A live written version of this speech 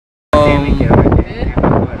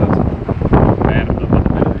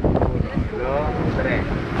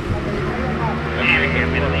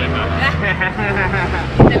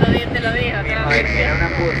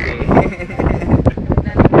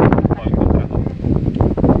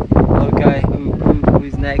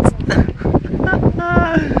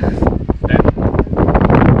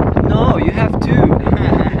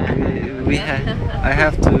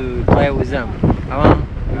play with them.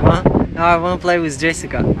 You want? No, I want to play with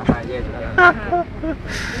Jessica.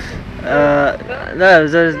 No,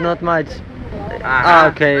 there's not much.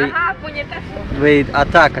 Okay. Wait,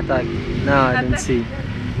 attack. No, I don't see.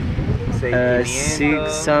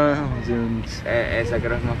 6,000. Esa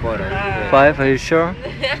creo es más por. 5, are you sure?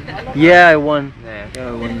 Yeah, I won. Yeah,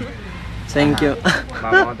 I won. Thank you.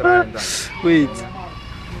 Vamos otra vez entonces. Wait.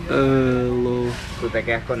 Low. ¿Tú te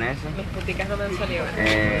quedas con eso? Mis puticas no me han salido.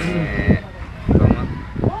 ¿Cómo?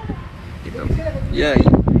 Y tú. Yeah.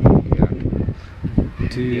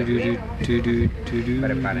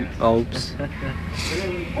 Prepárense. Oops.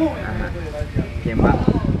 Ajá. ¿Quién va?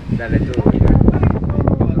 Dale tú.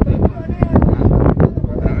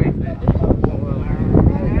 Otra vez.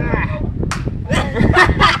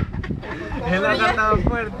 Él ha cantado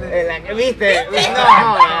fuerte. ¿Viste?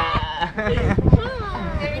 No.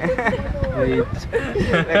 Wait.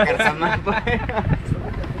 La carta más fuerte.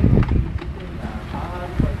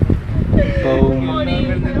 Boom.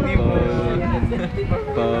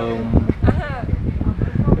 Ajá.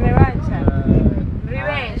 Revancha.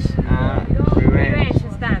 Revenge. Revenge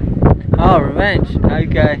stand. Oh, revenge.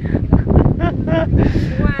 Okay. 1, 2,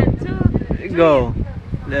 3. Go.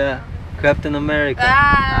 Yeah. Captain America.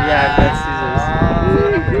 Ah. Yeah, I got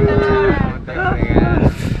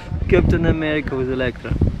scissors. Captain America with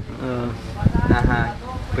Electra. Ajá.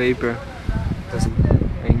 Paper. Entonces,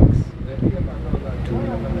 Inks.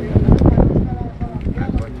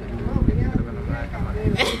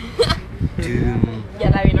 Doom. Ya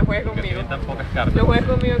la vi, no juegues conmigo. No juegues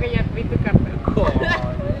conmigo que ya vi tu carta.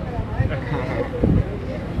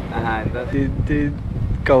 ajá, entonces.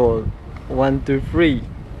 Go. 1, 2, 3.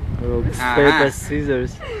 Rocks, paper,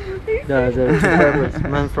 scissors. Yeah, there are 2 papers.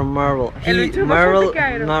 Man from Marvel.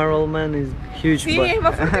 Marvel man is huge, Sí, but es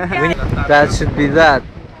más fuerte que Iron. that should be that.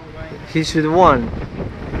 He should win.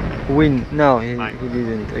 No, he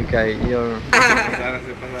didn't. Okay, you're. Ahora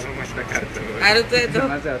se pasaron esta carta, güey. Ahora ustedes dos.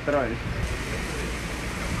 Demasiado troll.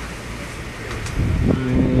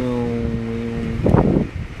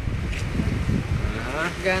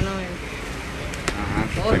 Ganó él. Ajá.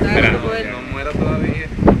 Oh, dale, Espera, no puede. no muera todavía.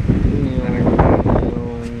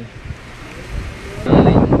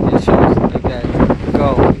 Okay, go.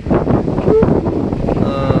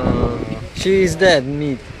 She is dead,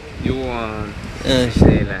 meat. You won.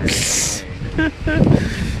 Okay,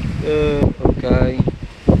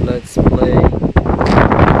 let's play.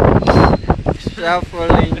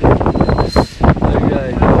 Shuffling.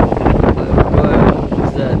 Okay, go.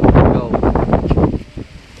 Who's that? Go.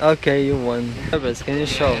 Okay, you won. Can you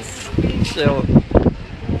show? Show.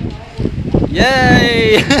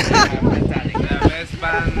 Yay! The best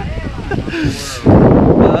band of the Huh?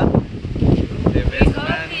 world. The best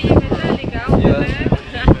band. Yeah.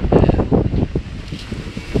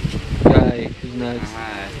 Okay, who's next?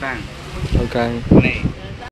 Ajá, están. Okay. Play.